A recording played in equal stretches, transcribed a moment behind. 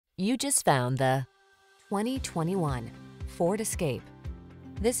You just found the 2021 Ford Escape.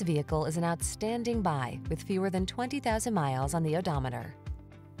 This vehicle is an outstanding buy with fewer than 20,000 miles on the odometer.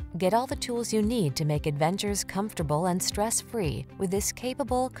 Get all the tools you need to make adventures comfortable and stress-free with this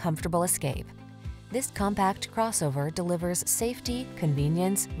capable, comfortable Escape. This compact crossover delivers safety,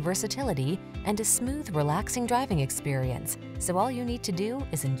 convenience, versatility, and a smooth, relaxing driving experience, so all you need to do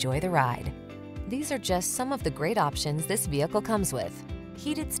is enjoy the ride. These are just some of the great options this vehicle comes with: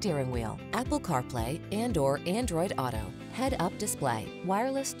 heated steering wheel, Apple CarPlay and/or Android Auto, head-up display,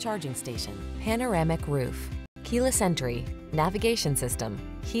 wireless charging station, panoramic roof, keyless entry, navigation system,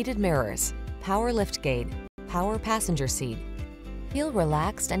 heated mirrors, power liftgate, power passenger seat. Feel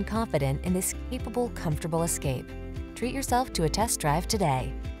relaxed and confident in this capable, comfortable Escape. Treat yourself to a test drive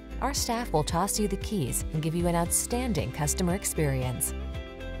today. Our staff will toss you the keys and give you an outstanding customer experience.